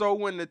So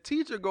when the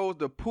teacher goes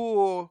to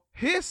pull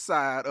his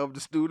side of the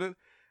student,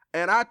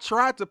 and I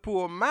try to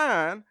pull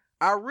mine,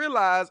 I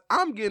realize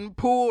I'm getting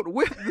pulled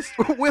with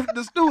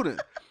the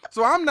student.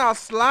 So I'm now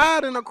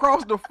sliding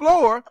across the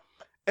floor,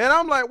 and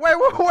I'm like, wait.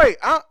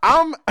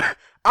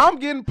 I'm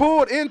getting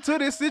pulled into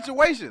this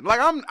situation. Like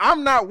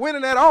I'm not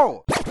winning at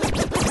all.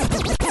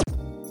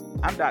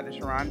 I'm Dr.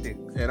 Sharon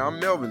Dukes. And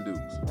I'm Melvin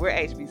Dukes. We're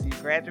HBCU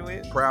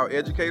graduates, proud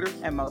educators,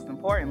 and most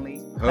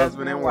importantly,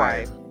 husband and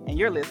wife. And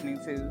you're listening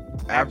to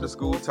After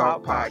School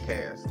Talk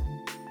Podcast.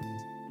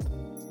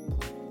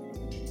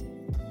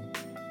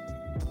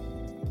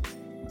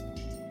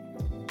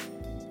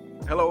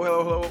 Hello.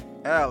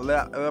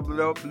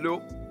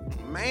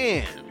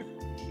 Man,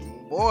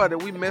 boy,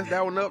 did we mess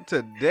that one up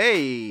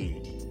today.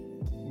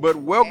 But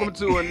welcome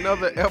to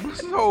another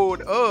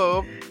episode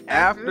of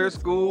After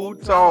School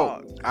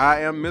Talk.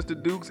 I am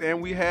Mr. Dukes,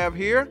 and we have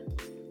here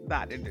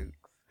Dr. Dukes.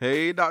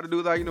 Hey, Dr.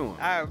 Dukes, how you doing?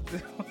 I'm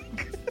doing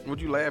good.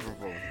 What you laughing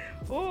for?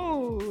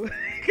 Ooh,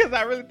 because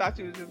I really thought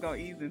you was just going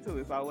to ease into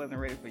it, so I wasn't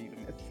ready for you to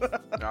mess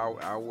up.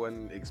 I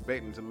wasn't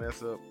expecting to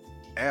mess up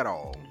at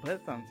all.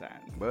 But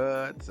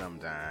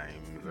sometimes.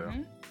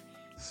 Mm-hmm.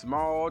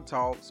 Small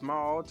talk.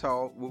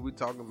 What we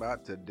talking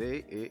about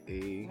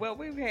today? Well,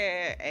 we've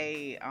had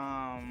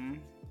an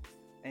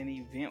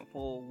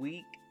eventful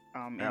week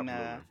in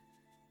a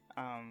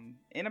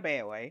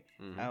bad way.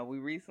 Mm-hmm. We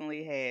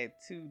recently had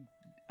two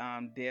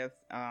deaths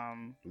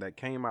that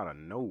came out of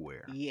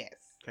nowhere. Yes,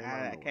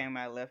 came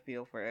out of left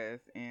field for us,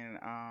 and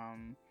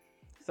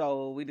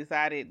so we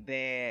decided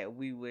that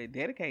we would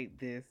dedicate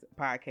this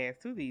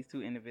podcast to these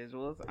two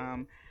individuals.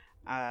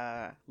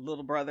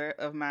 Little brother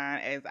of mine,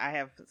 as I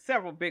have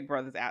several big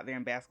brothers out there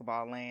in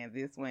basketball land.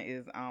 This one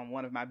is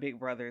one of my big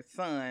brother's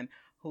son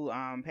who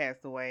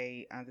passed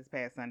away this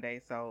past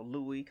Sunday. So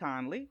Louis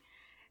Conley,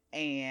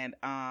 and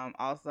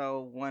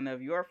also one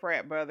of your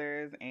frat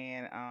brothers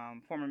and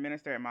former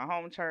minister at my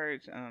home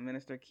church,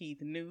 Minister Keith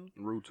New,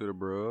 root to the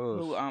bros,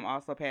 who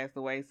also passed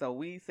away. So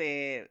we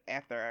said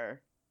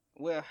after.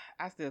 Well,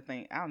 I don't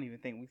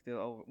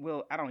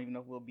even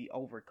know if we'll be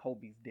over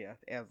Kobe's death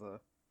as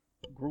a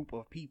group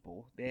of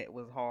people. That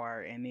was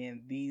hard, and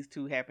then these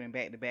two happening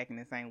back to back in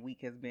the same week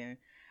has been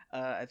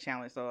a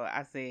challenge. So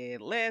I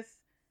said,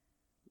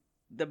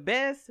 the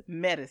best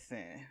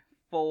medicine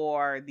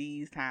for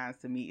these times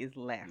to me is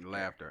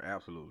laughter.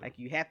 Absolutely. Like,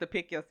 you have to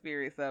pick your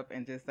spirits up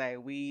and just say,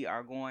 we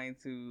are going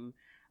to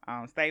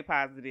stay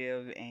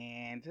positive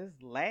and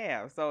just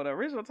laugh. So the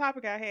original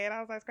topic I had, I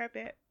was like, scrap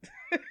that.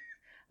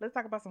 Let's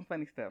talk about some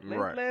funny stuff.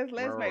 Let's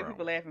make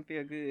people laugh and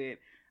feel good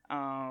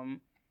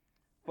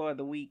for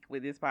the week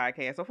with this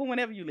podcast. So for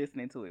whenever you're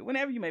listening to it,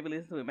 whenever you may be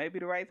listening to it, maybe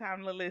the right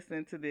time to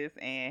listen to this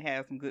and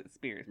have some good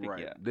spirits.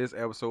 Right. This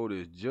episode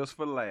is just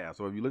for laughs.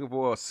 So if you're looking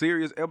for a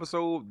serious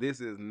episode, this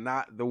is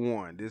not the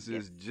one. This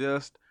is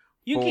just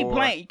You keep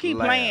playing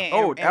and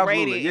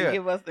rate it and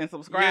give us and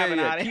subscribe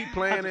and all that. Keep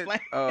playing it.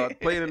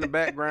 Play it in the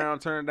background,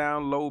 turn it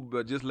down low,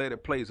 but just let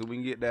it play so we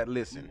can get that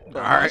listen.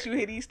 But once you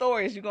hear these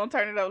stories, you're going to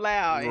turn it up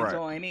loud and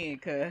join in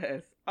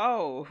because,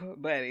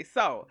 buddy.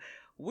 So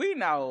we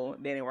know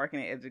that in working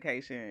in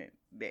education,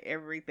 that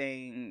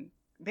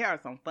there are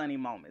some funny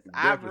moments.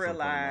 I've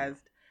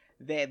realized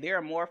that there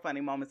are more funny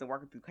moments in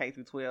working through K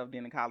through 12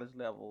 than the college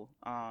level.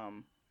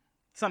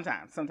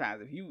 Sometimes,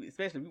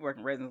 especially if you work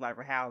in residence life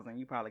or housing,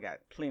 you probably got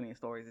plenty of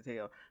stories to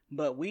tell.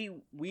 But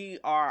we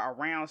are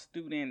around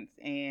students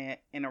and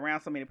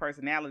around so many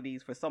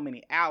personalities for so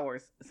many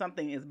hours,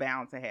 something is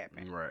bound to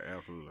happen. Right,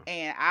 absolutely.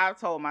 And I've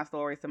told my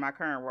stories to my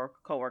current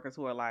coworkers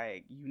who are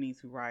like, you need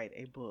to write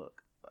a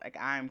book. Like,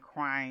 I'm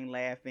crying,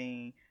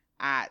 laughing,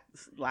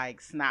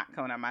 snot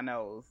coming out my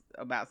nose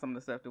about some of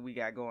the stuff that we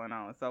got going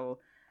on. So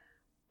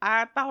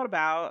I thought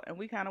about, and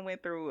we kind of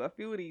went through a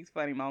few of these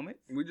funny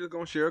moments. We're just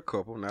going to share a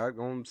couple. Not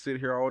going to sit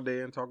here all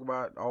day and talk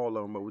about all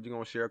of them, but we're just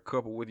going to share a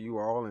couple with you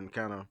all and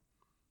kind of.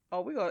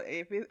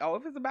 If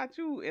it's about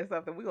you and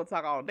something, we're going to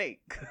talk all day.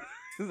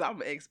 Because I'm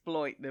going to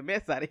exploit the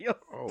mess out of your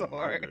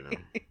story.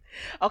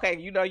 Okay,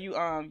 you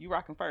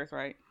rocking first,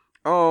 right?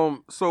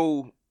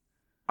 So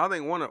I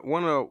think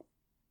one of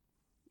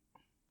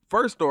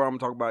first story I'm going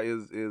to talk about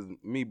is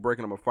me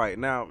breaking up a fight.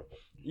 Now,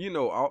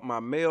 all my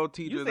male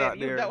teachers out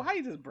there. How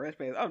you just brush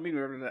past? You're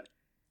going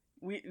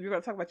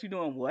to talk about you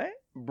doing what?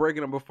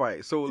 Breaking up a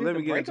fight. So let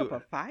me get into it.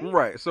 Break up a fight?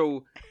 Right.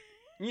 So,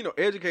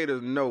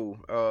 educators know,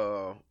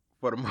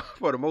 for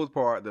the most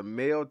part, the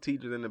male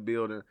teachers in the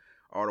building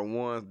are the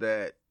ones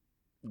that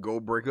go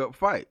break up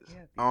fights.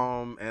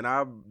 Yeah. And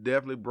I've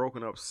definitely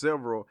broken up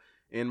several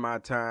in my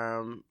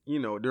time,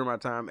 during my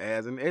time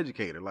as an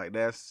educator. Like,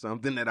 that's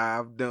something that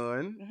I've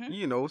done,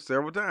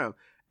 several times.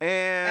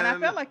 And I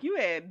felt like you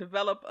had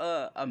developed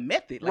a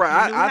method. Like,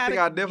 right, I think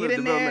I definitely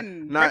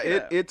developed. Now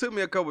it took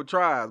me a couple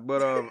tries,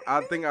 but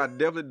I think I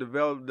definitely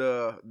developed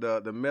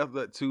the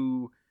method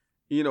to,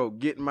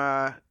 get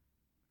my.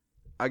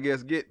 I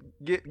guess get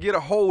a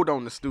hold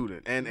on the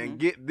student and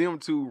get them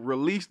to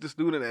release the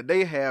student that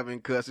they have in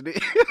custody.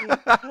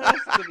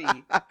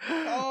 Custody.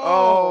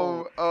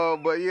 Oh.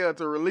 But yeah,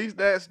 to release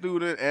that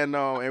student and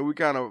we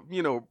kind of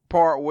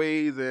part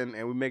ways and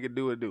we make it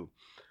do what it do.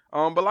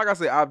 But like I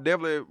said, I've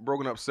definitely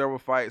broken up several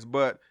fights,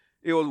 but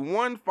it was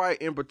one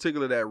fight in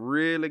particular that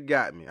really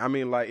got me. I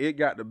mean, like, it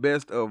got the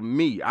best of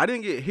me. I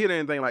didn't get hit or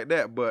anything like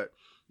that, but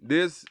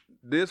this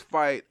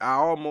fight I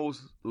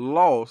almost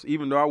lost,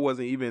 even though I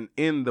wasn't even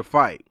in the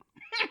fight.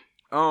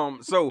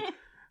 So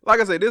like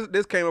I said,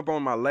 this came up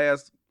on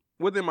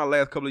within my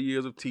last couple of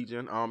years of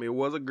teaching. It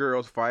was a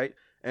girls' fight,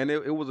 and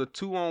it was a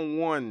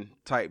 2-on-1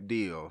 type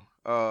deal.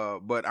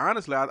 But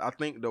honestly, I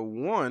think the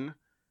one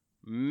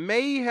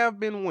may have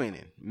been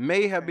winning.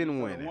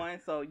 One,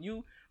 so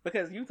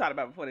because you talked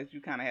about before that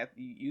you kind of have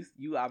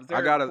you observe.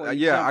 I gotta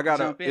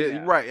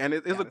right, and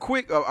it's a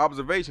quick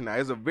observation now.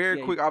 It's a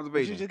very quick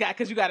observation.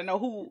 Because you gotta know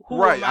who.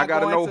 Right, I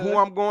gotta know who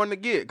I'm going to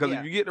get. Because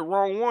if you get the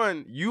wrong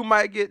one, you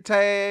might get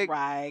tagged.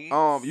 Right.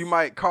 You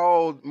might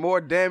cause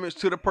more damage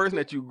to the person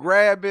that you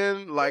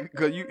grabbing. Like,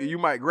 because you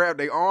might grab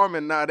their arm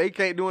and now they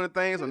can't do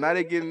anything. So now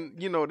they getting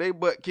they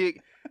butt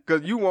kicked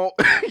because you won't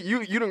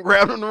you done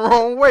grabbed them the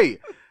wrong way.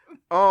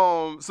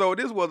 So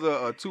this was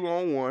a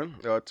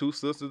 2-on-1, 2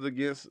 sisters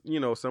against,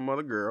 some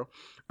other girl.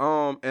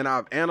 And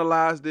I've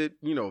analyzed it,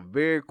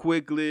 very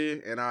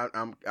quickly. And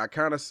I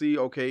kind of see,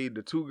 okay,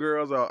 the 2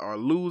 girls are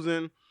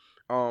losing.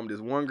 This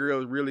one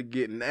girl is really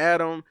getting at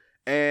them.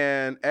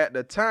 And at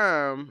the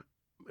time,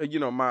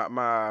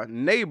 my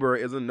neighbor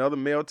is another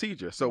male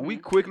teacher. So we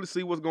quickly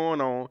see what's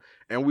going on.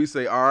 And we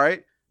say, all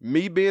right,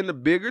 me being the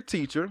bigger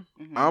teacher,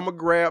 I'm going to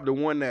grab the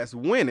one that's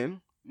winning.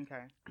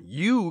 Okay.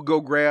 You go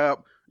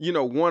grab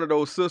one of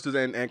those sisters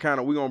and kind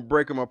of we're going to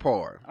break them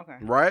apart. Okay.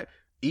 Right?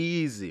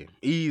 Easy.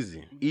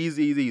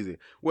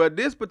 Well,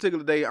 this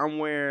particular day, I'm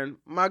wearing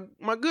my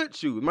good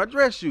shoes, my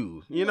dress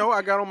shoes.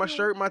 I got on my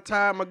shirt, my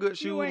tie, my good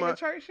shoes. You wearing your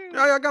church shoes?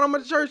 I got on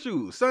my church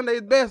shoes.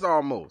 Sunday's best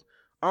almost.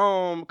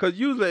 Cause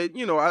usually,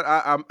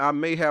 I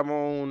may have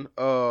on,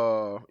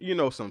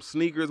 some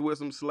sneakers with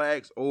some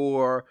slacks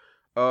or,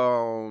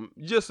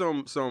 just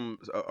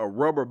a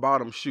rubber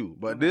bottom shoe.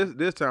 But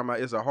this time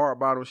it's a hard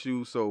bottom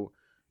shoe. So,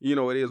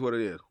 it is what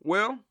it is.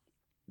 Well,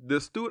 the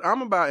student,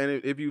 I'm about,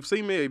 and if you've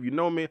seen me, if you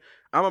know me,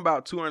 I'm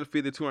about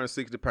 250,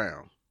 260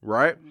 pounds,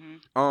 right?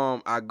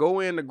 I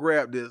go in to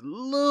grab this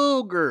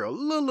little girl,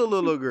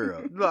 little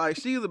girl. Like,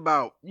 she's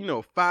about,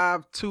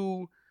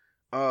 5'2",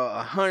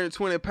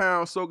 120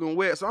 pounds soaking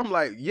wet. So I'm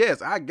like,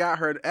 yes, I got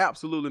her,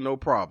 absolutely no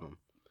problem.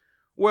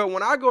 Well,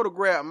 when I go to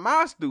grab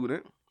my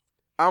student,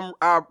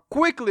 I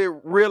quickly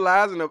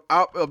realize and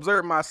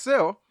observe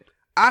myself,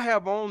 I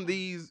have on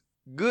these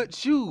good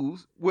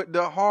shoes with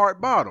the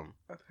hard bottom.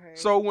 Okay.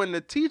 So when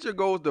the teacher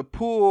goes to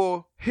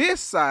pull his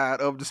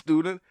side of the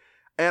student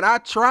and I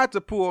try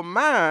to pull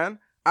mine,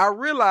 I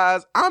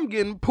realize I'm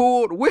getting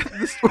pulled with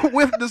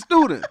the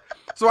student.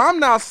 So I'm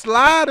now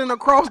sliding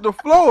across the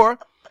floor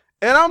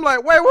and I'm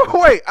like,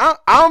 wait.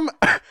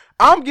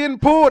 I'm getting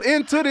pulled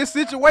into this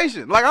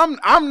situation. Like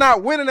I'm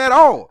not winning at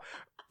all.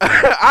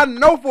 I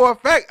know for a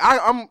fact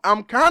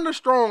I'm kind of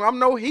strong. I'm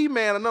no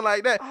He-Man or nothing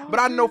like that.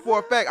 But I know for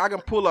a fact I can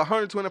pull a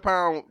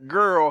 120-pound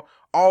girl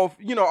off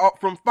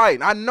from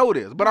fighting. I know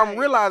this. But I'm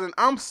realizing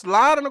I'm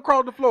sliding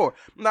across the floor.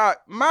 Now,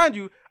 mind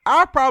you,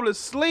 I probably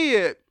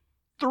slid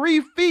 3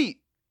 feet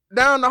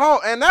down the hall,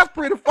 and that's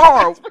pretty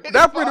far.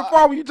 That's pretty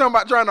far when you're talking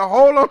about trying to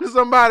hold on to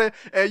somebody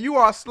and you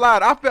are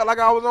sliding. I felt like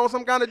I was on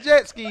some kind of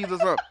jet skis or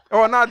something,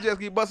 or not jet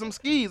skis, but some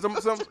skis.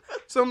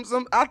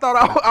 Some. I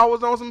thought I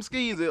was on some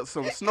skis,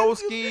 some snow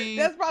skis.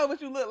 That's probably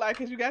what you look like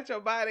because you got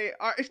your body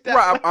arched up.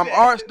 Right, I'm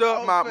arched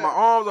up. My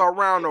arms are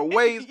around the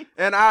waist,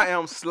 and I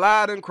am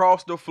sliding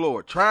across the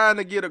floor, trying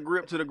to get a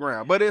grip to the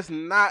ground. But it's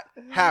not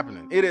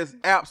happening. It is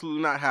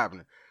absolutely not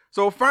happening.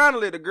 So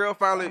finally, the girl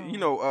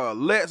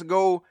lets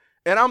go.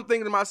 And I'm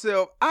thinking to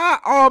myself, I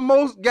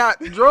almost got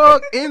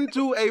drugged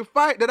into a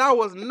fight that I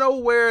was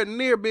nowhere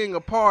near being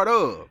a part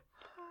of.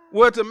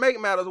 Well, to make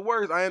matters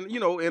worse, I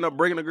end up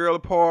breaking the girl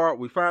apart.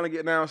 We finally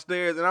get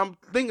downstairs, and I'm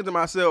thinking to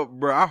myself,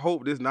 bro, I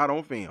hope this not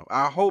on film.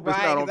 I hope it's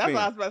not on film. That's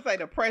what I was about to say.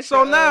 The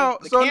pressure.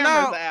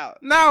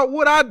 Now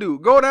what I do?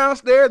 Go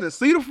downstairs and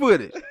see the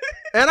footage,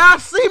 and I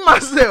see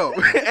myself,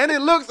 and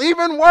it looks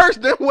even worse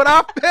than what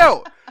I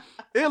felt.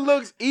 It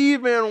looks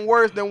even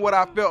worse than what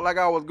I felt like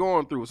I was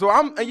going through. So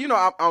I'm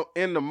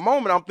in the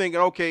moment, I'm thinking,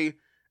 okay,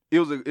 it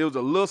was a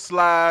little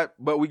slide,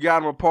 but we got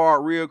them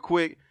apart real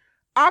quick.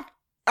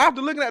 After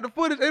looking at the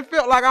footage, it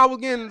felt like I was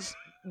getting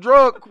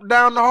drugged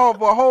down the hall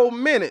for a whole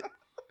minute,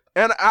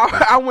 and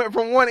I went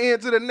from one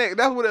end to the next.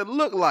 That's what it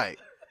looked like.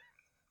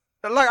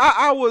 Like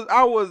I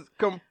was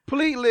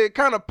completely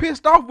kind of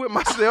pissed off with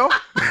myself.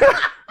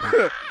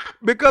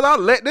 Because I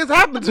let this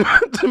happen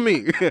to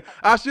me.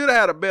 I should have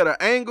had a better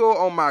angle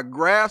on my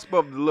grasp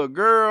of the little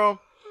girl.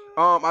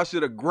 I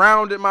should have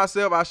grounded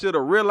myself. I should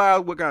have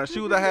realized what kind of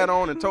shoes I had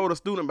on and told the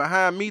student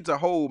behind me to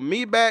hold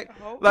me back.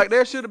 Like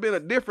there should have been a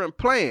different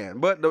plan.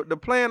 But the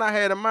plan I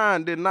had in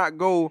mind did not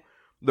go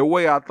the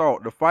way I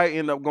thought. The fight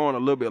ended up going a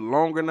little bit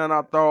longer than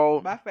I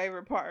thought. My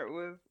favorite part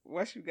was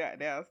once you got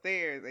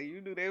downstairs and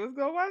you knew they was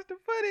gonna watch the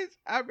footage.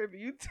 I remember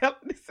you telling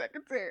the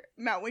secretary.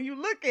 Now when you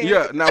look at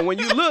it, now when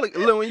you look at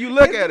it, you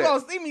gonna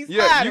see me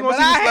sliding. You gonna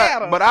see me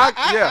slide. But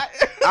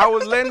I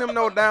was letting them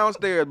know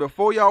downstairs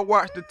before y'all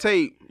watch the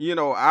tape. You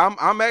know,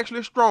 I'm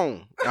actually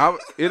strong.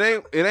 It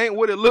ain't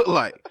what it looked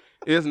like.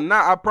 It's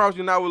not. I promise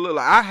you, not what it looked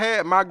like. I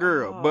had my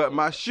girl, but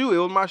my shoe. It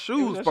was my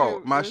shoes'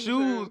 fault. My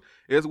shoes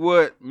is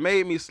what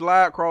made me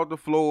slide across the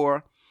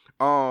floor.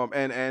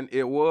 And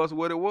it was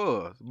what it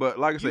was. But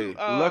like I said,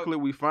 luckily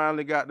we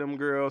finally got them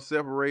girls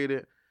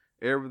separated.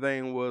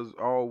 Everything was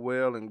all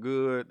well and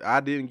good. I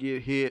didn't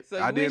get hit.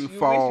 So I didn't You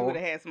fall. wish you would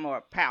have had some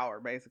more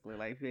power, basically.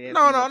 Like if you had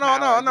no.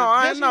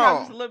 I ain't know.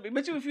 Just a little bit.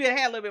 But if you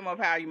had a little bit more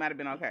power, you might have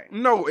been okay.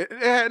 No, it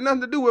had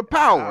nothing to do with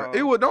power.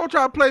 It was, don't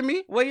try to play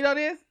me. Well, you know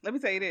this? Let me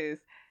tell you this.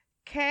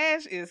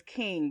 Cash is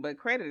king, but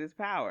credit is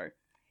power.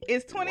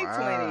 It's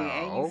 2020,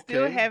 and you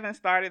still haven't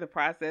started the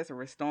process of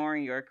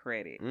restoring your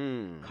credit.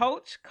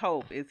 Coach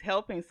Cope is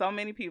helping so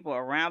many people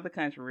around the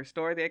country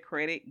restore their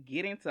credit,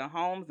 get into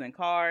homes and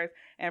cars,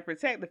 and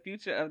protect the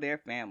future of their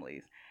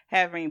families.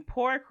 Having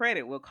poor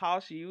credit will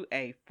cost you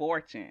a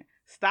fortune.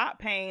 Stop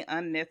paying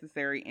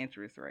unnecessary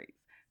interest rates.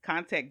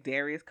 Contact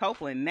Darius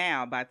Copeland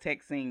now by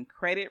texting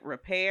Credit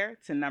Repair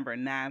to number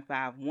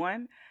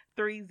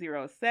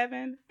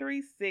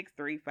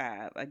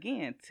 951-307-3635.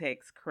 Again,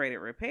 text Credit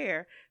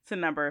Repair to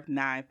number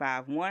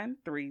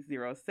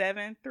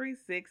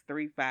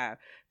 951-307-3635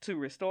 to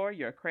restore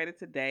your credit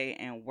today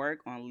and work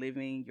on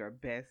living your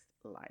best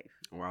life.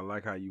 Well, I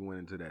like how you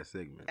went into that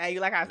segment. Hey, you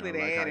like how I slid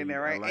that ad in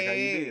there, right? I like how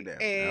you did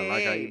that. I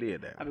like how you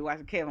did that. I've been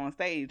watching Kev on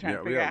stage trying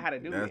to figure out how to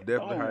do that's it.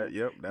 Definitely how,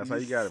 that's how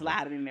you got it.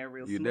 Slide it in there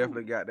real smooth. You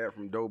definitely got that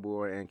from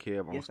Doughboy and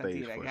Kev on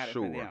stage for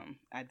sure.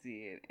 I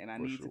did. And I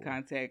need to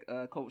contact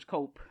Coach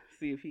Cope,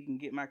 see if he can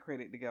get my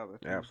credit together.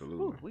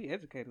 Absolutely. We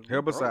educators.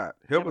 Help us out.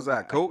 Help us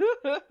out, Coach.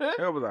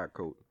 Help us out,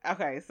 Coach.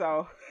 Okay,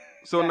 so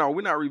no,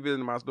 we're not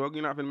revisiting my story.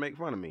 You're not going to make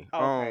fun of me.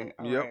 Okay.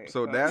 Yep.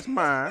 So that's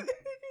mine.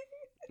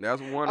 That's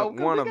one of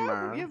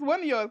mine. It's one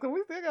of yours, because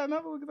we still got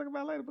another we can talk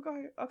about later, but go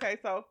ahead. Okay,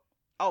 so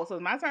it's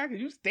my turn,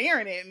 because you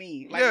staring at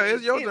me. Like, yeah,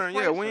 it's your turn.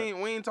 Pressure. Yeah,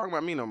 we ain't talking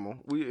about me no more.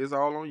 It's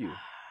all on you.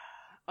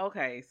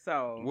 Okay,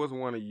 so what's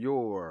one of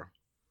your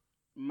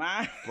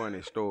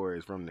funny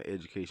stories from the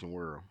education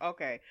world?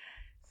 Okay,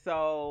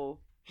 so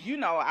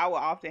I will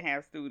often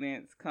have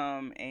students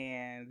come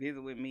and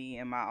visit with me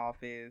in my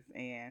office,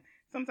 and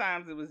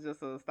sometimes it was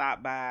just a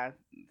stop by.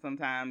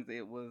 Sometimes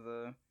it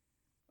was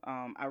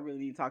I really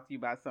need to talk to you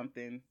about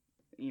something,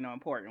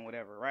 important,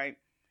 whatever, right?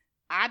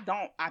 I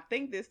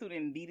think this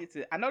student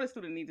I know the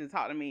student needed to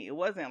talk to me. It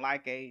wasn't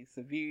like a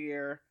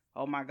severe,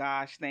 oh my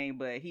gosh thing,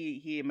 but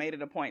he had made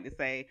it a point to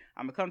say,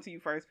 I'm going to come to you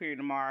first period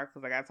tomorrow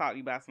because I got to talk to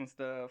you about some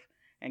stuff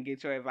and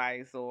get your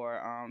advice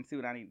or see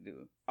what I need to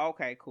do.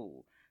 Okay,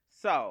 cool.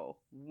 So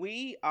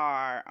we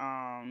are,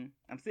 I'm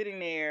sitting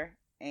there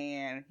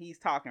and he's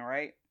talking,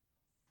 right?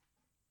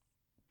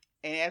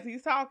 And as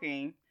he's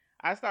talking,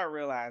 I start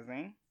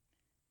realizing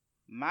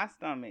my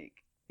stomach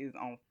is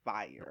on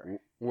fire.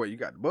 What, you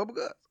got the bubble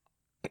guts?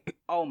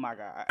 Oh my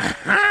God.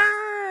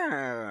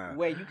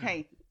 Where you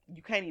can't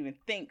even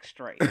think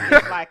straight.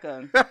 It's like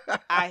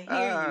I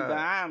hear you, but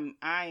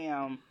I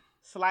am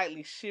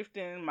slightly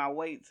shifting my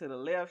weight to the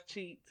left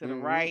cheek, to the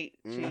right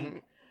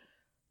cheek,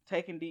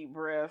 taking deep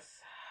breaths.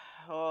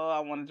 Oh,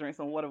 I want to drink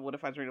some water. What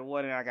if I drink the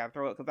water and I gotta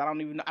throw it? Because I don't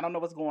know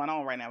what's going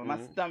on right now, but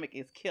my stomach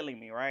is killing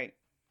me, right?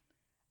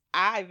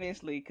 I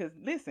eventually, because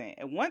listen,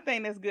 and one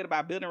thing that's good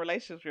about building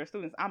relationships with your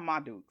students, I'm my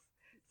dukes.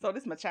 So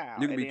this is my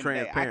child. You can be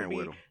transparent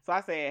with them. So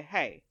I said,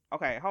 hey,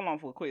 okay, hold on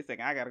for a quick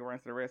second. I got to run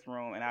to the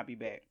restroom and I'll be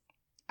back.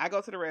 I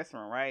go to the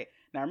restroom, right?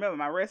 Now remember,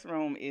 my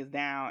restroom is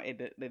down at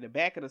the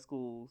back of the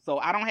school. So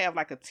I don't have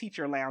like a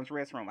teacher lounge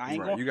restroom. I'm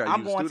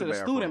going to the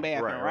student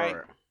bathroom, right?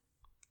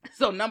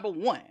 So number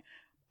one,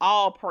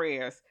 all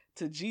prayers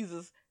to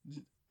Jesus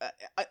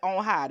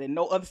on high that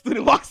no other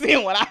student walks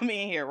in when I'm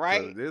in here,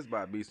 right? This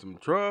about to be some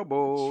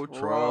trouble.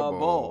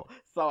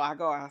 So I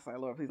say,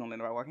 Lord, please don't let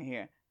nobody walk in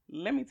here.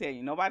 Let me tell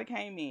you, nobody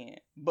came in,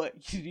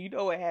 but you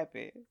know what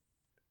happened?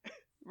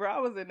 Bro, I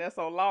was in there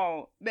so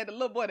long that the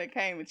little boy that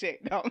came and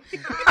checked on me.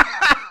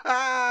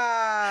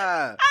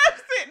 I'm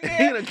sitting there.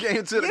 He done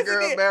came to the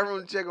girl's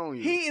bathroom to check on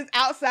you. He is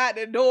outside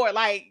the door,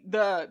 like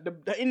the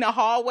in the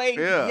hallway,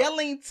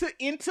 yelling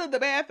into the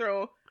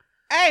bathroom.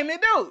 Hey, Miss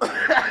Dude.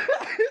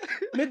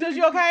 Miss Dude,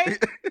 you okay?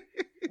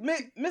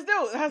 Miss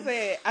Dude. I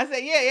said,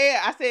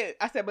 yeah.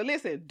 I said, but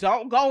listen,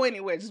 don't go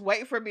anywhere. Just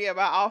wait for me at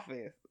my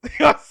office.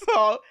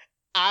 So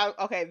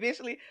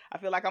eventually I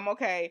feel like I'm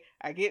okay.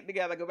 I get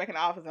together, go back in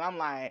the office, and I'm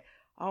like,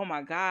 oh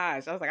my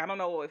gosh. I was like, I don't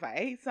know if I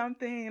ate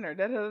something or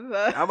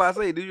da-da-da-da. I'm about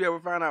to say, did you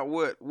ever find out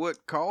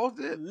what caused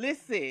it?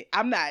 Listen,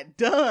 I'm not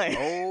done.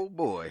 Oh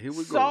boy, here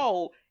we go.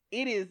 So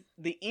it is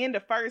the end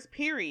of first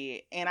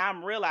period, and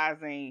I'm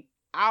realizing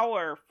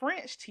our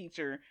French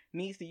teacher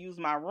needs to use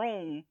my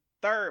room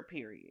third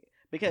period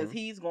because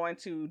he's going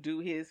to do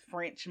his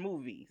French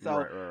movie.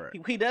 So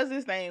he does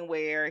this thing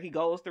where he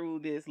goes through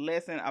this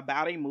lesson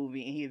about a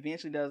movie, and he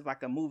eventually does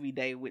like a movie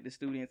day with the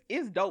students.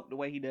 It's dope the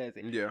way he does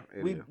it. Yeah,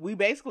 we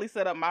basically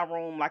set up my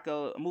room like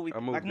a movie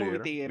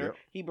theater. Yep.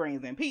 He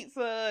brings in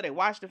pizza. They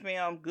watch the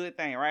film. Good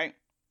thing, right?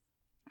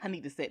 I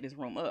need to set this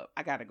room up.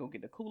 I got to go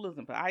get the coolers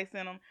and put ice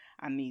in them.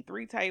 I need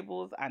 3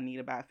 tables. I need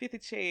about 50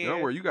 chairs.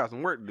 Don't worry, you got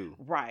some work to do.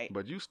 Right.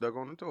 But you stuck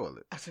on the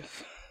toilet. I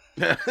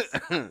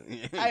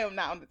am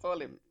not on the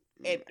toilet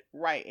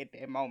right at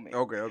that moment.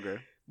 Okay.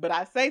 But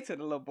I say to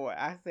the little boy,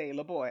 I say,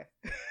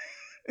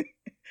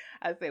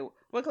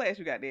 what class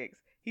you got next?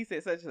 He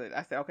said such and such.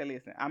 I said, okay,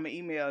 listen, I'm going to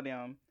email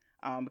them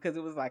because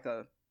it was like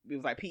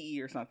PE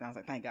or something. I was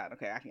like, thank God.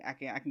 Okay, I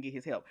can get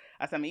his help.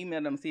 I said, I'm gonna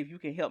email them and see if you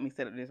can help me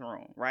set up this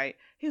room, right?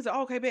 He was like,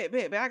 okay,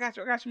 bet. I got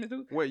you, Miss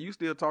Duke. Wait, you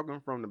still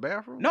talking from the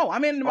bathroom? No,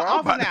 I'm in my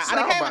office now.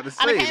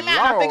 I came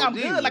out. I think I'm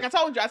good. Like I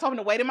told you, I told him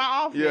to wait in my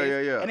office.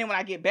 Yeah. And then when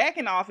I get back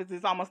in the office,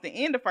 it's almost the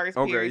end of first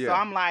period. So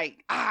I'm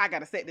like, I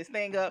gotta set this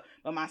thing up,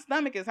 but my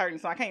stomach is hurting,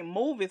 so I can't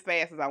move as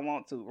fast as I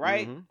want to,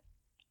 right? Mm-hmm.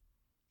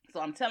 So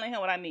I'm telling him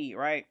what I need,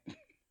 right?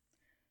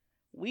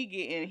 We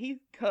get in. He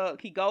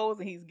goes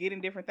and he's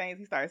getting different things.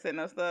 He starts setting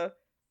up stuff.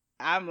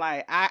 I'm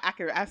like,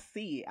 I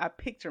see it. I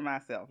picture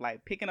myself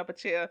like picking up a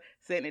chair,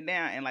 setting it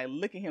down, and like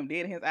looking him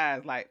dead in his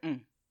eyes, like,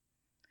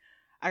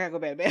 I gotta go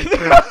back to bed.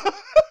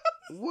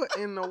 What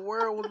in the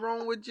world was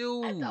wrong with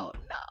you? I don't know.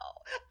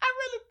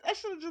 I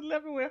should have just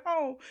left and went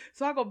home.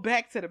 So I go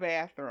back to the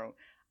bathroom.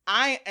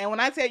 And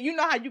when I tell you,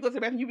 know how you go to the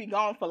bathroom, you be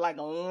gone for like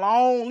a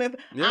long length.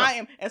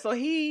 Yeah. And so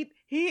he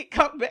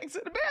come back to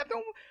the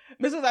bathroom.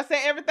 Mrs. I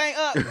set everything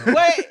up.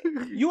 Wait,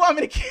 you want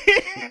me to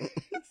kiss?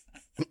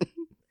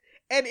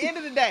 At the end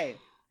of the day,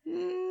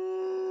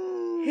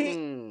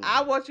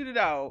 I want you to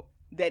know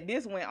that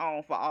this went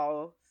on for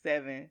all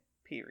 7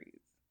 periods.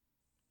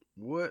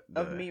 What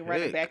of me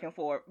running back and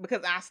forth,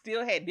 because I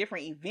still had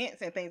different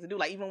events and things to do.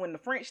 Like even when the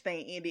French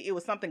thing ended, it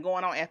was something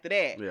going on after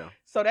that. Yeah.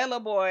 So that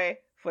little boy,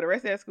 for the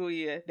rest of that school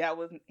year, that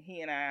was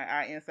he and I,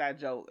 our inside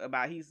joke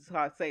about. He used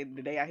to say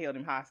the day I held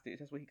him hostage.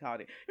 That's what he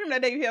called it. Remember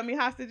that day you held me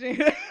hostage?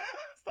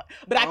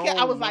 But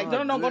I was like,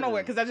 don't go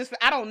nowhere, because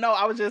I don't know.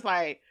 I was just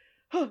like,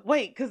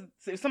 wait, because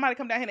if somebody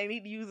come down here and they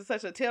need to use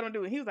such a, tell them to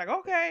do it. And he was like,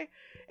 okay.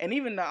 And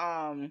even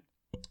the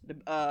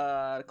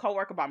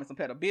co-worker bought me some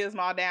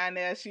Pepto-Bismol down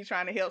there. She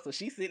trying to help, so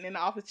she's sitting in the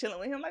office chilling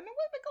with him. Like, no,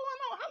 what's been going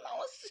on? How long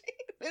has she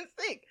been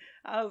sick?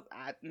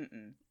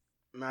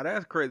 Now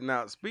that's crazy.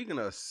 Now speaking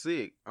of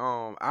sick,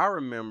 I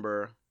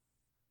remember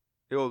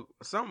it was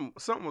something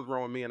was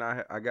wrong with me, and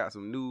I got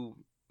some new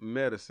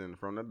medicine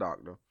from the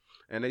doctor,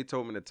 and they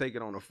told me to take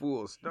it on a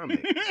full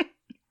stomach.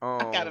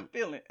 I got a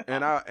feeling.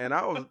 And I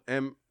was,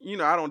 and you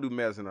know, I don't do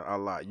medicine a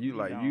lot. You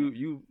like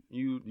you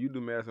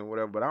do medicine or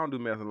whatever, but I don't do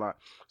medicine a lot.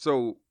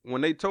 So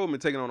when they told me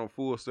to take it on a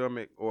full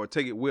stomach or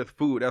take it with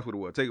food, that's what it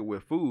was. Take it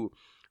with food.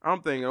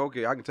 I'm thinking,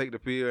 okay, I can take the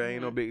pill.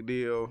 Ain't no big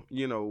deal.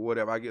 You know,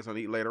 whatever. I get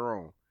something to eat later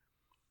on.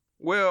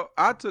 Well,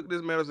 I took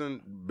this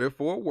medicine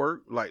before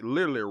work, like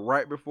literally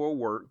right before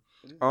work.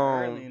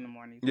 Early in the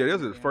morning. Yeah,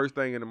 this is first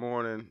thing in the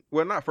morning.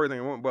 Well, not first thing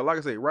in the morning, but like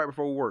I say, right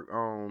before work.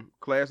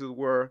 Classes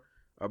were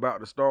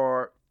about to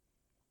start.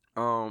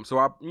 So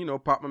I,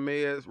 pop my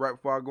meds right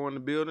before I go in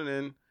the building,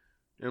 and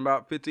in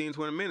about 15,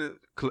 20 minutes,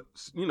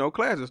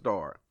 classes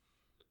start.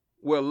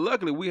 Well,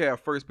 luckily we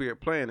have first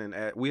period planning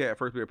as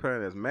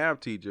math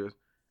teachers,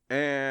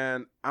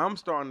 and I'm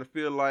starting to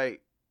feel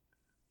like,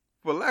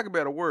 for lack of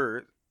better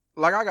words,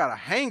 like I got a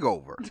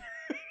hangover.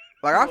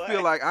 Like I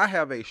feel like I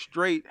have a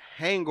straight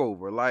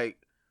hangover. Like,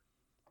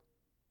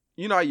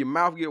 you know how your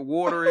mouth get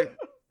watery,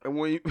 and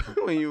when you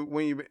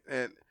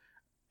and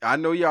I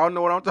know y'all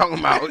know what I'm talking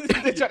about.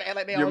 They trying to act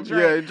like they don't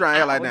drink. Yeah, they trying to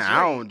act like that.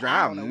 I don't drink.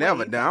 I've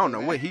never done. I don't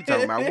know what he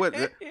talking about.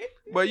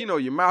 But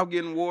your mouth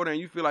getting water and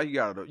you feel like you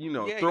gotta,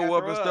 throw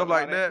up and stuff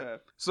like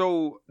that.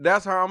 So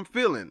that's how I'm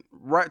feeling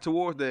right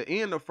towards the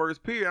end of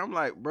first period. I'm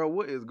like, bro,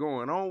 what is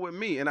going on with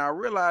me? And I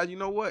realized, you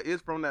know what?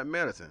 It's from that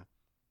medicine.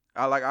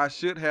 I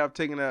should have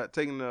taken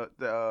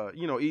the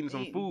eating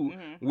some food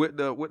with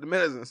the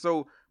medicine.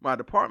 So my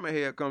department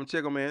head come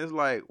check on me, and it's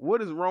like,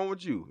 what is wrong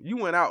with you? You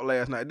went out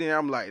last night. Then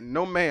I'm like,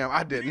 no ma'am,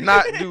 I did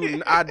not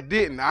do. I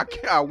didn't.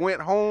 I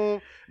went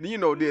home.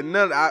 Did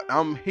nothing.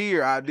 I'm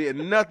here. I did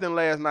nothing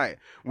last night.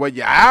 Well,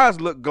 your eyes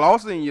look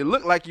glossy and you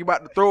look like you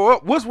about to throw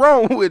up. What's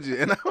wrong with you?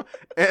 And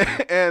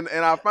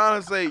I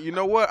finally say, you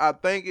know what? I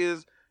think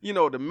is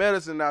the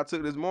medicine I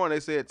took this morning. They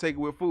said take it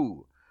with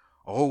food.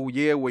 Oh,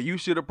 yeah, well, you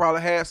should have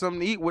probably had something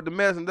to eat with the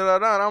medicine,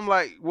 And I'm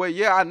like, well,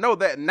 yeah, I know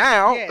that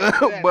now,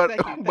 but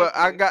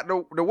I got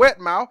the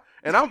wet mouth,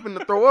 and I'm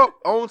finna throw up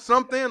on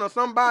something or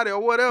somebody or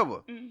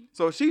whatever.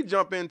 So she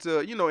jumped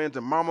into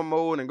mama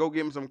mode and go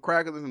get me some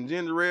crackers and some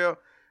ginger ale.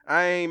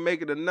 I ain't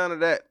making it none of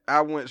that.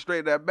 I went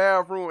straight to that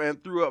bathroom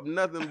and threw up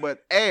nothing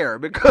but air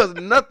because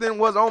nothing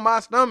was on my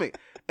stomach.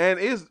 And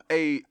it's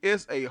a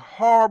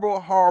horrible,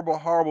 horrible,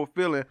 horrible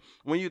feeling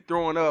when you're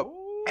throwing up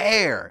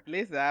air.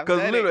 Listen,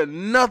 because literally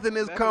nothing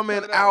is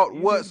coming out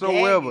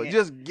whatsoever.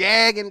 Just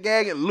gagging,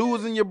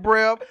 losing your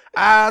breath,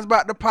 eyes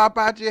about to pop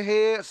out your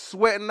head,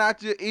 sweating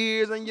out your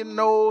ears and your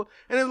nose,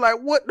 and it's like,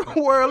 what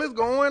the world is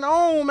going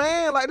on,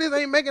 man? Like, this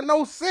ain't making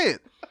no sense.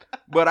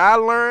 But I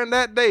learned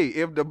that day,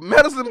 if the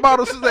medicine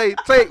bottle say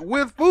take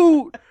with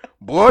food,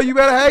 boy, you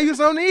better have you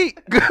something to eat,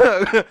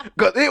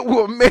 because it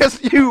will mess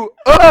you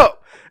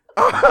up.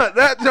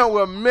 That junk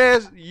will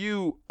mess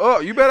you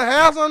up. You better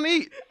have something to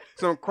eat.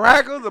 Some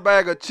crackers, a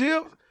bag of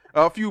chips,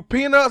 a few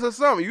peanuts or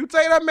something. You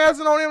take that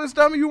medicine on in the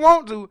stomach you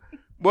want to,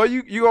 boy,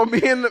 you gonna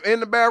be in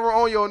the bathroom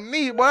on your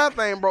knee. Boy, that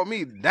thing brought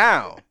me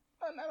down.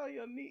 Oh, not on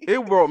your knee.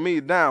 It brought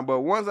me down. But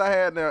once I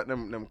had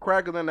them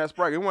crackers and that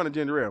Sprite, it wasn't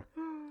ginger ale.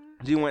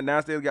 G went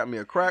downstairs, got me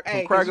some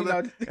crackers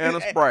and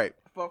a Sprite.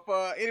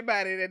 For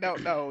anybody that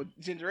don't know,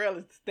 ginger ale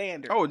is the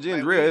standard. Oh,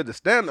 ginger ale is the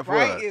standard for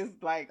us. Sprite is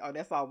like, oh,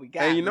 that's all we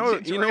got. And you know,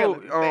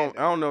 I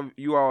don't know if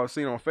you all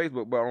seen on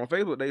Facebook, but on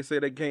Facebook they say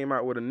they came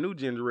out with a new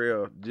ginger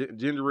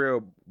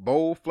ale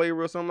bold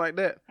flavor or something like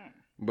that.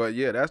 But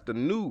yeah, that's the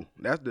new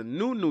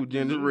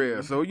ginger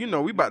ale. So you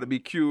know, we about to be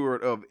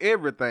cured of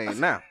everything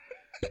now.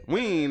 We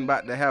ain't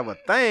about to have a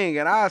thing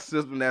in our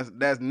system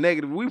that's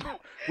negative. We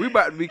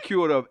about to be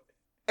cured of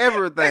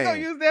everything. They gonna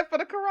use that for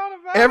the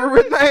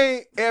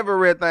coronavirus.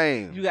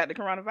 Everything. You got the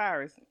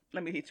coronavirus.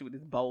 Let me hit you with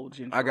this bold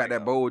ginger ale. I got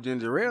that bold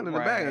ginger ale in the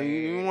bag.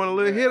 You want a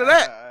little hit of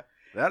that?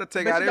 That'll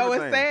take out everything. But you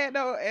know what's sad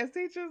though? As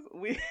teachers,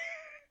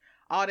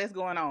 all that's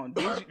going on.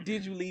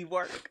 Did you leave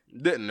work?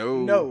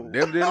 No.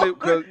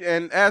 Definitely.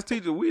 And as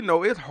teachers, we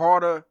know it's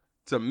harder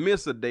to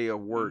miss a day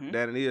of work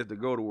than it is to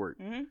go to work.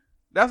 Mm-hmm.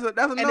 That's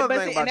another thing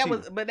about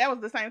teachers. But that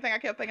was the same thing I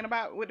kept thinking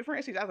about with the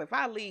French teacher. I was like, if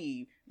I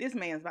leave, this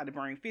man's about to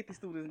bring 50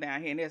 students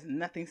down here, and there's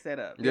nothing set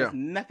up. There's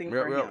nothing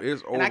for him.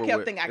 It's over. And I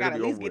kept thinking I gotta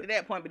at least get to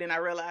that point, but then I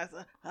realized,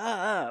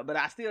 but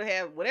I still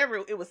have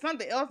whatever. It was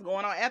something else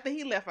going on after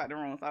he left out the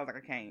room. So I was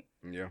like, I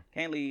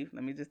can't leave.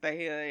 Let me just stay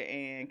here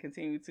and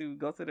continue to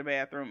go to the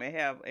bathroom and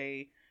have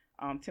a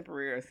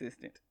temporary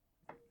assistant.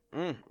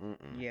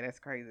 Yeah, that's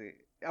crazy.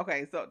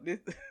 Okay, so this.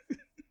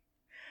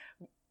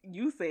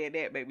 You said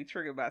that made me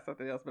triggered about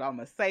something else, but I'm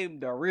going to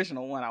save the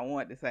original one I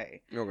wanted to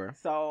say. Okay.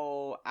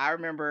 So I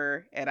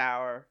remember at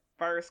our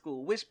first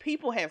school, which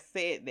people have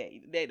said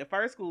that the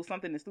first school,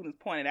 something the students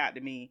pointed out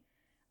to me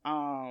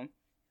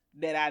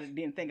that I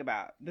didn't think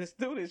about. The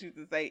students used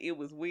to say it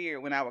was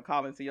weird when I would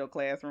call into your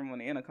classroom on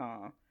the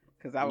intercom.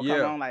 Because I would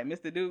come on like,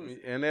 Mr.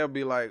 Dukes. And they'll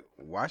be like,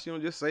 why she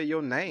don't just say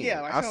your name?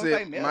 Yeah, I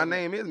said, my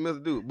name is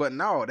Mr. Dukes. But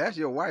no, that's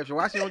your wife. So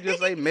why she don't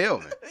just say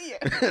Melvin?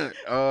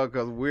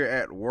 Because we're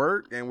at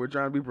work and we're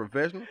trying to be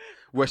professional.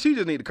 Well, she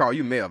just need to call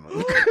you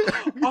Melvin.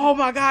 Oh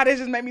my God, it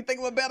just made me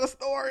think of a better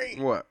story.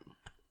 What?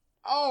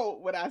 Oh,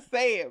 what I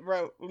said,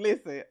 bro.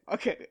 Listen,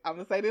 okay, I'm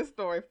going to say this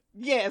story.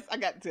 Yes, I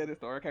got to tell this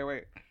story. Okay,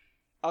 wait.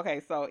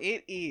 Okay, so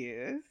it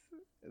is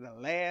the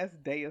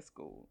last day of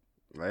school.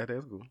 Last day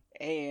of school.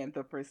 And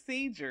the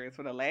procedures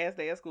for the last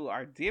day of school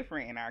are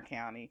different in our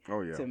county.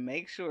 Oh, yeah. To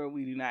make sure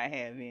we do not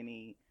have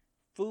any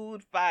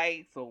food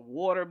fights or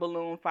water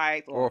balloon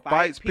fights or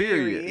fights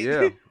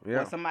period.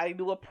 Yeah. Or somebody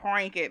do a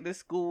prank at the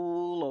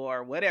school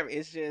or whatever.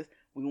 It's just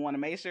we want to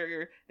make sure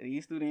that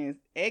these students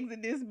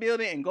exit this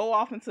building and go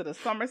off into the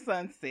summer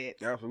sunset.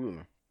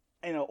 Absolutely.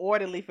 In an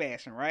orderly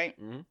fashion,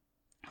 right? Mm-hmm.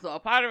 So a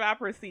part of our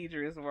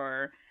procedures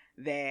were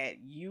that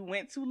you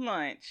went to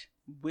lunch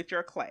with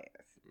your class.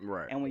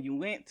 Right. And when you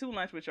went to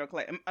lunch with your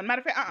class,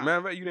 matter of fact,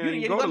 you didn't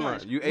even go to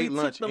lunch. You ate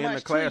lunch in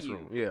the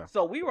classroom. Yeah.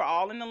 So we were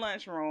all in the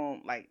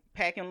lunchroom, like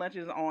packing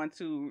lunches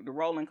onto the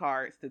rolling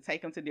carts to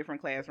take them to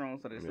different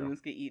classrooms so the students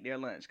could eat their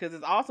lunch. Because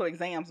there's also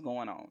exams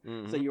going on.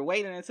 Mm-hmm. So you're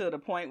waiting until the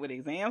point where the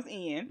exams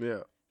end,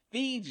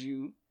 feed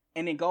you,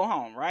 and then go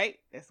home, right?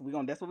 That's what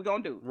we're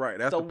gonna do. Right,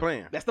 that's the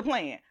plan. That's the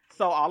plan.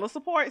 So all the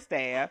support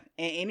staff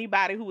and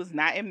anybody who was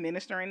not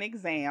administering the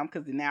exam,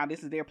 because now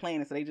this is their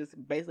plan, so they just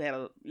basically had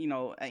an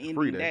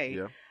ending day.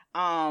 Yeah.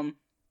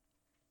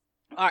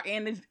 Are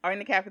in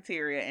the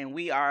cafeteria, and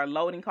we are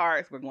loading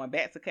carts. We're going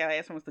back to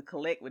classrooms to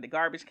collect with the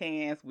garbage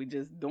cans. We're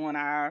just doing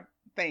our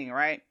thing,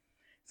 right?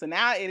 So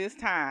now it is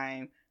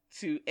time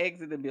to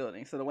exit the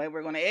building. So the way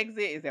we're going to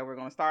exit is that we're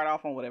going to start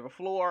off on whatever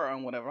floor or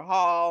on whatever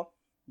hall.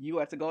 You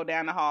have to go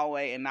down the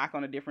hallway and knock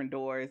on the different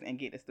doors and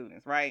get the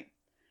students, right?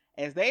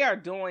 As they are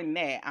doing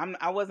that,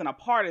 I wasn't a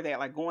part of that,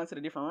 like going to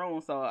the different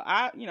rooms. So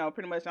I,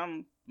 pretty much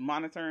I'm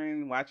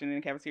monitoring, watching in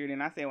the cafeteria.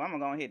 And I said, well, I'm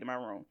going to head to my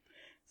room.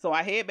 So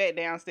I head back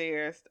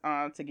downstairs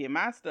to get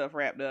my stuff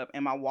wrapped up,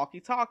 and my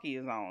walkie-talkie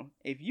is on.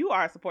 If you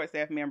are a support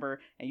staff member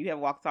and you have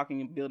a walkie-talkie in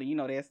your building,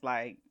 that's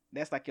like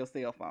your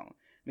cell phone,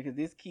 because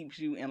this keeps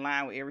you in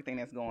line with everything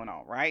that's going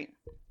on, right?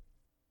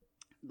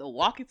 The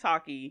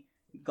walkie-talkie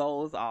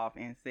goes off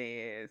and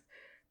says,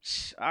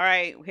 all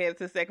right, we're headed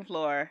to the second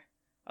floor.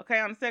 Okay,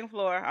 on the second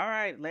floor. All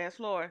right, last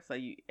floor. So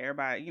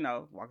everybody,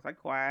 walks like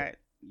quiet.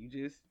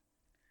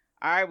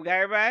 All right, we got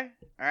everybody.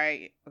 All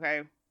right,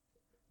 okay.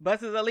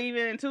 Buses are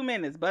leaving in 2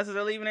 minutes.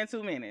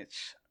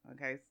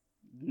 Okay,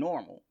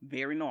 normal,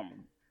 very normal.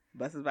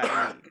 Buses about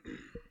to leave.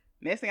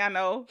 Next thing I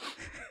know,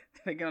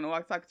 they get on the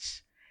walkie-talkie.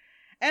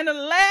 And the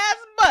last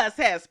bus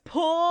has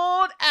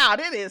pulled out.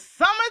 It is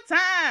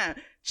summertime.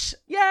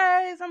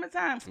 Yay,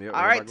 summertime. Yep,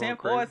 all right,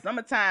 10-4,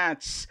 summertime.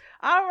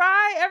 All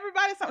right,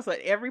 everybody. So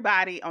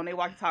everybody on their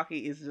walkie-talkie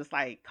is just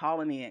like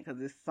calling in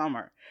because it's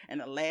summer. And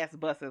the last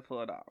bus has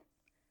pulled off.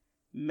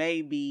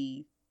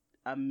 Maybe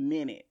a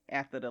minute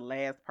after the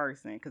last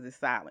person, because it's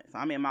silent. So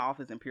I'm in my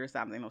office in pure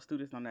silence. Ain't no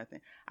students, no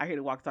nothing. I hear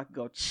the walkie-talkie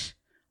go,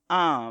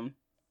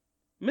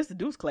 Mr.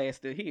 Deuce class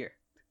still here.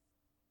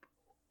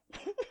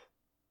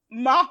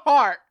 My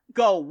heart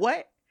go,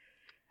 what?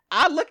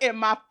 I look at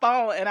my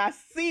phone and I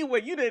see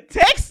where you did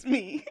text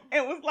me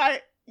and was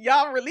like,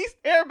 y'all released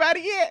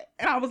everybody yet?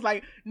 And I was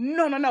like,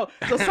 no.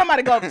 So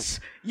somebody go,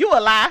 you a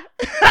lie.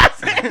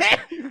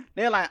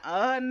 They're like,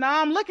 no,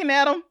 I'm looking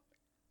at them.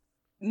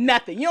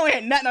 Nothing. You don't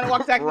hear nothing on the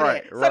walkie-talkie for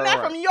that. So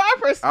now from your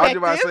perspective. I was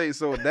about to say,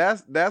 so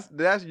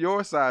that's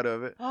your side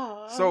of it.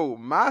 So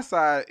my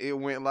side, it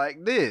went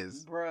like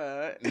this.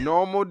 Bruh.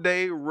 Normal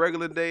day,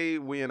 regular day,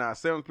 we in our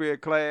 7th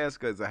period class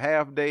because it's a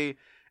half day.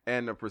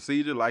 And the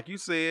procedure, like you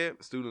said,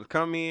 students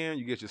come in,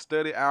 you get your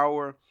study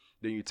hour,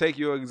 then you take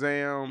your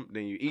exam,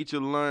 then you eat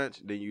your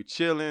lunch, then you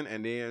chilling,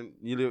 and then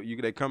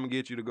they come and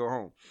get you to go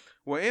home.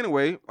 Well,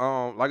 anyway,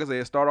 like I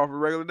said, start off a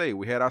regular day.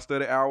 We had our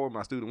study hour.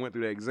 My student went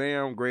through the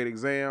exam, great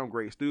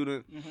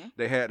student. Mm-hmm.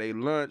 They had a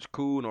lunch,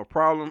 cool, no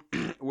problem.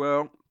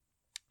 Well,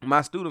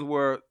 my students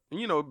were,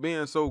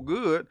 being so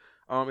good.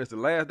 It's the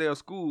last day of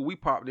school. We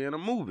popped in a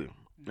movie.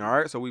 Mm-hmm. All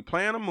right, so we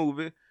playing a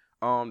movie.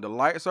 The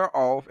lights are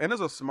off, and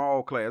it's a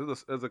small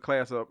class. It's a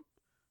class of,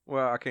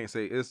 well, I can't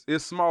say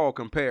it's small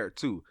compared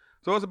to.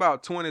 So it's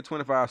about 20,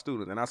 25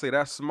 students, and I say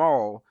that's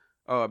small.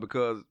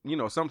 Because,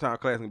 sometimes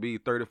class can be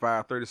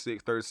 35,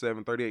 36,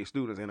 37, 38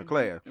 students in a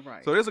class.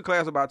 Right. So there's a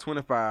class about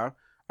 25.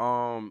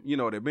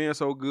 They're being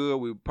so good.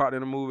 We popped in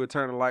the movie,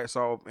 turned the lights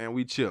off, and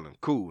we chilling.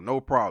 Cool, no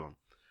problem.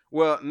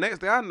 Well, next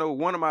thing I know,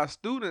 one of my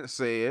students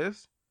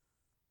says,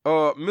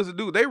 Mr.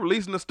 Dude, they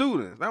releasing the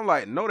students. I'm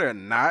like, no, they're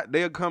not.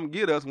 They'll come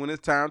get us when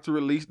it's time to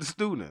release the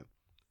students.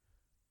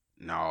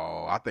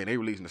 No, I think they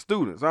releasing the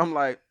students. I'm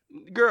like,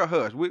 girl,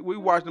 hush. We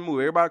watch the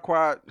movie. Everybody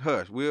quiet,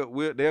 hush.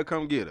 They'll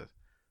come get us.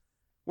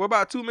 Well,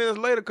 about 2 minutes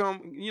later,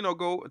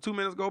 2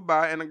 minutes go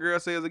by, and the girl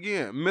says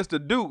again,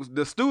 Mr. Dukes,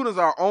 the students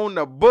are on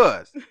the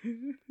bus.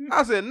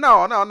 I said,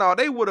 no,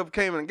 they would have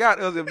came and got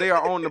us if they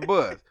are on the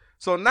bus.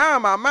 So now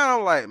in my mind,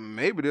 I'm like,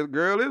 maybe this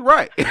girl is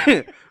right.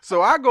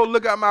 So I go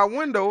look out my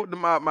window,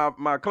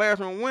 my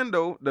classroom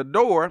window, the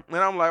door, and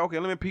I'm like, okay,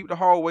 let me peep the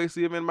hallway,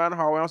 see if anybody in the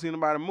hallway. I don't see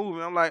anybody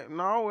moving. I'm like,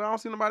 no, I don't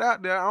see nobody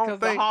out there. I don't think.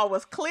 Because the hall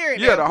was clear.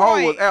 Yeah, the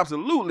hall was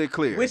absolutely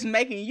clear. Which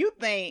making you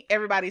think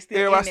everybody's still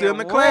in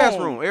the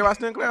classroom. Everybody's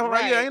still in the classroom.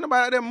 Right. Like, yeah, ain't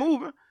nobody out there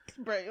moving.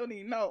 Bro, you don't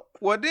even know.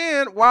 Well,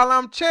 then, while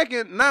I'm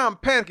checking, now I'm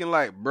panicking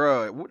like,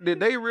 bro, did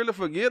they really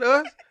forget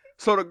us?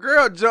 So the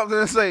girl jumps in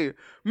and say,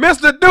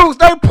 Mr. Dukes,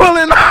 they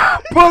pulling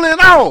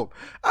off.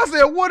 I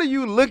said, what are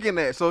you looking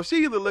at? So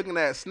she's either looking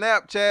at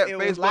Snapchat,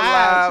 Facebook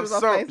Live,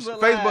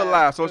 Facebook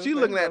Live. So she's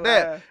looking at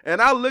that.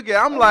 And I look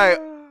at, I'm like,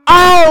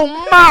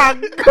 oh my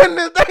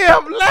goodness, they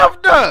have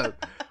left us.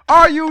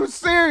 Are you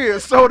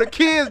serious? So the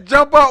kids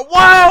jump up.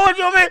 Wow, what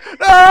you mean?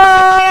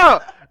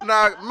 Ah!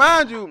 Now,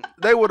 mind you,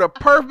 they were the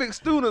perfect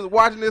students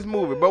watching this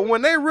movie. But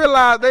when they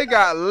realized they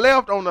got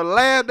left on the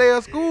last day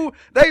of school,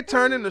 they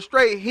turned into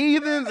straight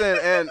heathens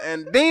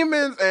and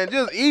demons and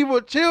just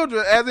evil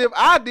children as if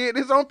I did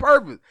this on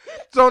purpose.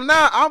 So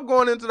now I'm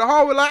going into the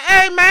hallway like,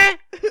 hey, man,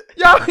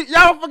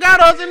 y'all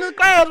forgot us in this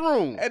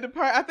classroom. And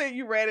I think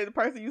you read it. The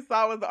person you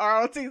saw was the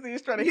ROTC.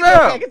 He's trying to hit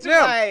back at you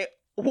like,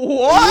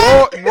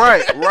 what?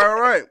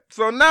 Right.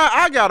 So now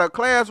I got a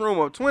classroom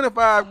of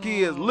 25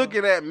 kids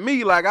looking at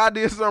me like I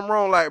did something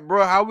wrong. Like,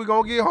 bro, how we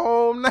gonna get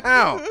home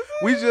now?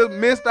 We just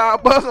missed our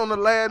bus on the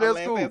last day of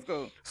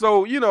school.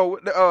 So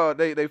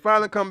they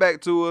finally come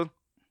back to us.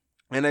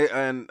 And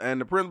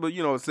the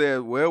principal,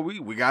 said, well,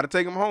 we got to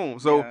take them home.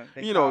 So,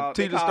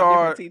 teachers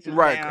start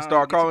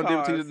calling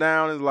different teachers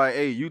down. It's like,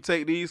 hey, you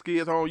take these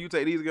kids home, you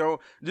take these kids home.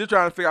 Just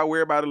trying to figure out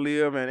where everybody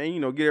live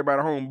and get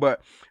everybody home.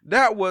 But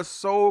that was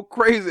so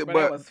crazy. It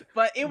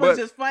was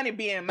just funny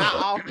being in my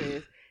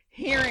office,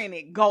 hearing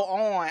it go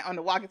on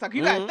the walkie-talkie.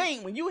 You got to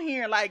think, when you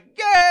hearing like,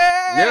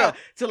 yeah,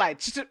 to like,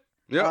 Mr.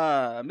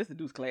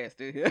 Deuce class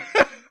still here.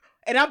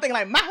 And I'm thinking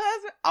like, my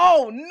husband?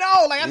 Oh,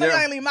 no. Like, I know you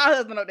ain't leave my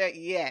husband up there.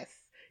 Yes.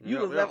 You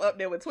was left up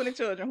there with 20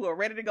 children who are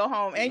ready to go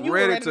home, and you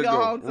were ready to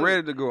go home too.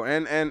 Ready to go.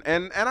 And I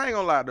ain't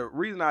gonna lie, the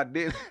reason I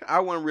didn't,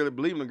 I wasn't really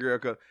believing the girl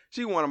because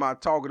she one of my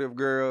talkative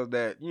girls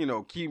that,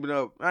 keeping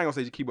up, I ain't gonna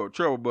say she keep up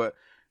trouble, but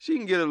she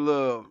can get a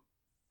little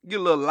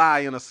lie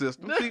in her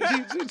system. She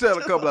tell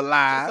a couple of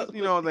lies,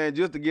 you know what I'm saying,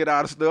 just to get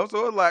out of stuff.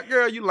 So it's like,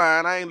 girl, you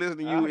lying. I ain't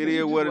listening to you. It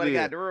is what it is.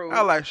 I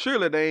was like,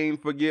 surely they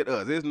ain't forget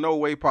us. There's no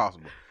way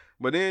possible.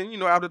 But then,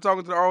 after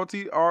talking to the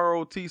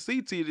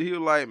ROTC teacher, he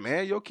was like,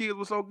 man, your kids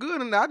were so good,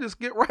 and I just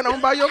get right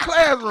on by your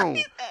classroom.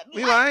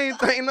 I ain't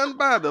think nothing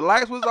about it. The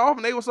lights was off,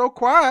 and they were so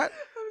quiet.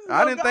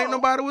 I didn't think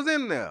nobody was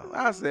in there.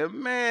 I said,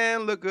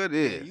 man, look at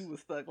this. Yeah, you was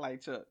stuck like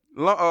Chuck.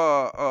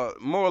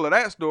 Moral of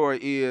that story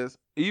is,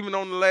 even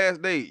on the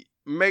last day,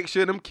 make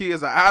sure them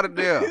kids are out of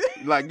there.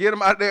 Like, get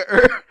them out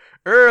there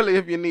early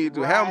if you need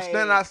to. Right. Have them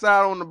standing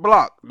outside on the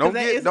block. Don't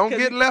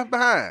get left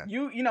behind.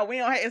 You know, we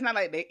don't. It's not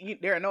like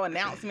there are no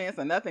announcements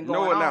or nothing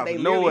going on. They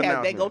literally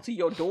they go to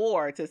your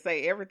door to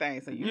say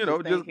everything. So you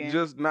know,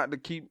 just not to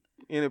keep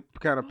any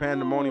kind of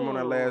pandemonium on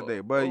that last day.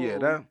 But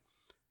yeah,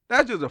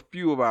 that's just a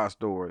few of our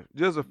stories.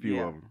 Just a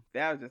few of them.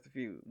 That was just a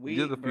few.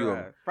 Just a few of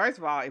them. First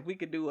of all, if we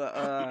could do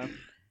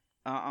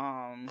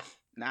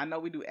now I know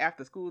we do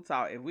after school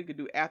talk. If we could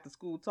do after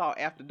school talk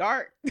after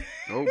dark,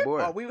 oh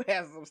boy, we would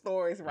have some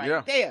stories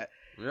there.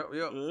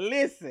 Yep.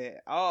 Listen,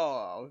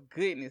 oh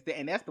goodness,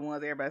 and that's the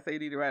ones everybody say you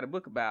need to write a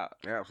book about.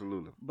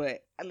 Absolutely.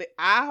 But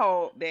I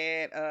hope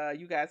that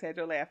you guys had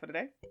your laugh for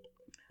today.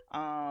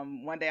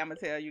 One day I'm gonna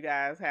tell you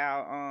guys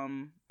how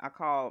I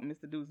called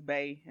Mr. Deuce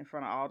Bay in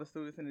front of all the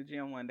students in the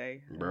gym one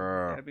day.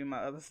 Bruh. That'll be my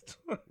other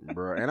story.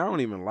 Bruh. And I don't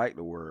even like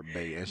the word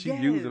Bay. And she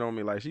used it on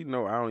me like she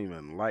know I don't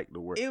even like the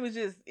word.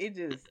 It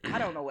just I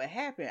don't know what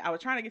happened. I was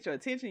trying to get your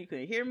attention, you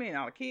couldn't hear me and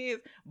all the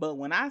kids, but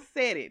when I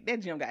said it, that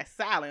gym got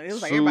silent. It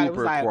was like everybody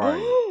was like,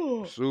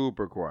 ooh.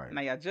 Super quiet.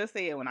 Now y'all just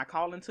said when I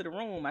call into the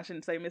room I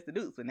shouldn't say Mr.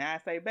 Deuce, but now I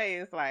say Bay,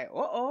 it's like,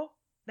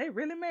 they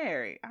really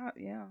married.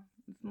 Yeah,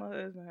 it's my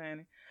husband,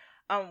 honey.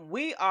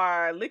 We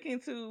are looking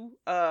to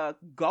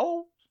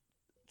go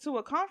to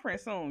a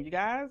conference soon, you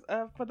guys.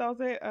 For those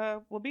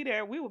that will be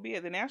there, we will be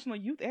at the National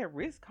Youth at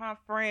Risk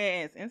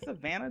Conference in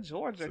Savannah,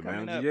 Georgia,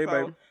 coming up. So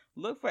baby.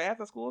 Look for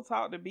After School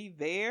Talk to be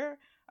there.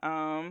 Yeah.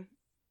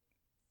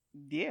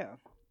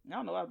 I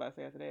don't know what I was about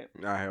to say after that.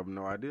 I have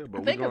no idea.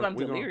 But I think because I'm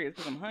delirious,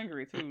 because I'm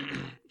hungry too.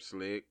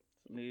 Slick.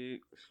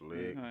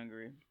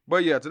 Hungry.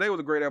 But yeah, today was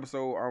a great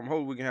episode.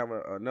 Hopefully we can have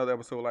another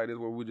episode like this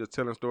where we're just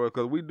telling stories,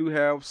 because we do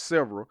have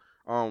several.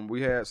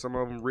 We had some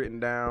of them written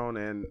down,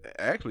 and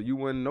actually you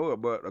wouldn't know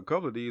it, but a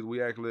couple of these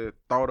we actually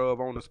thought of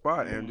on the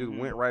spot and just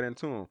went right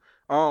into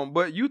them.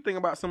 But you think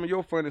about some of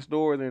your funny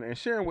stories and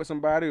sharing with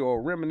somebody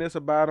or reminisce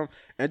about them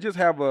and just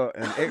have an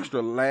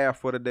extra laugh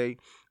for the day.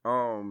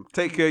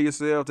 Take care of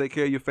yourself, take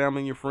care of your family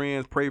and your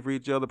friends, pray for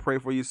each other, pray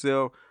for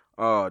yourself.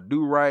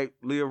 Do right,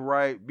 live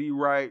right, be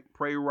right,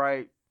 pray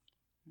right,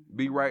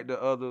 be right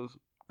to others,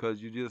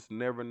 because you just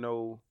never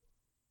know,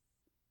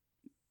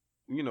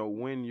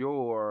 when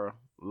your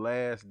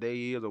last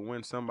day is or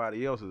when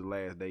somebody else's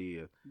last day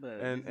is.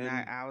 But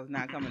I was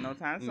not coming no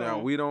time soon. No,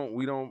 we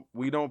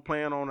don't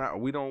plan on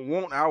we don't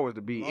want ours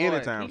to be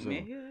anytime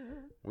soon.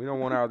 We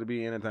don't want ours to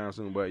be anytime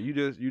soon, but you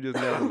just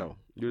never know.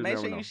 Make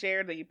sure you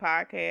share the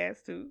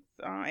podcast too.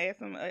 Add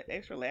some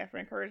extra laugh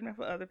and encouragement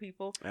for other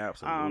people.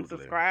 Absolutely.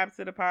 Subscribe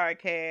to the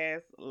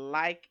podcast,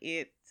 like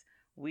it.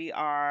 We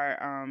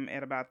are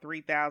at about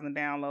 3,000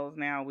 downloads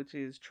now, which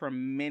is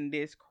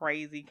tremendous,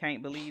 crazy.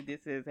 Can't believe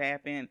this has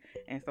happened.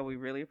 And so we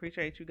really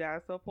appreciate you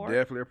guys' support.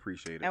 Definitely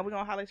appreciate it. And we're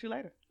going to holler at you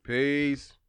later. Peace.